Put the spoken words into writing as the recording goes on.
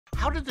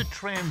How did the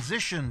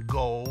transition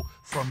go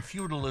from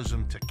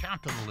feudalism to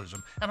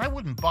capitalism? And I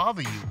wouldn't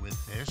bother you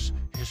with this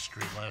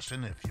history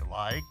lesson, if you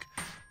like,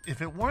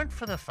 if it weren't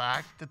for the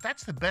fact that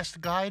that's the best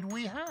guide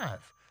we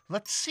have.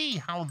 Let's see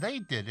how they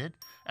did it,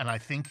 and I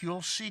think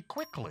you'll see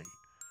quickly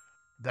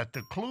that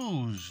the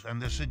clues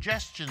and the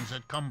suggestions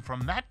that come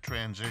from that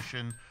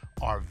transition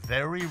are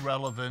very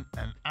relevant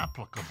and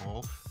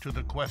applicable to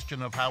the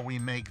question of how we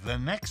make the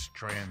next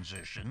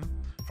transition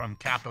from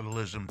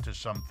capitalism to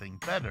something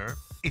better.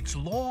 It's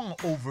long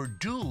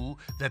overdue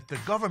that the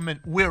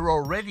government we're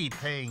already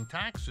paying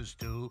taxes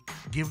to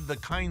give the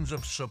kinds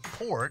of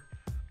support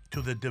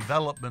to the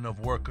development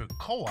of worker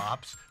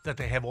co-ops that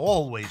they have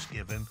always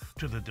given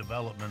to the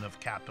development of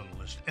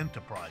capitalist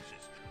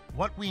enterprises.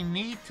 What we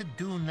need to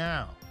do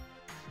now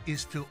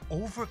is to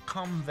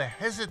overcome the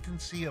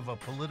hesitancy of a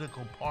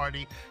political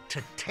party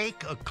to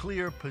take a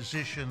clear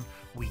position.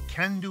 We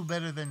can do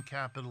better than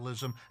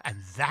capitalism, and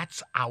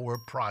that's our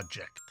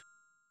project.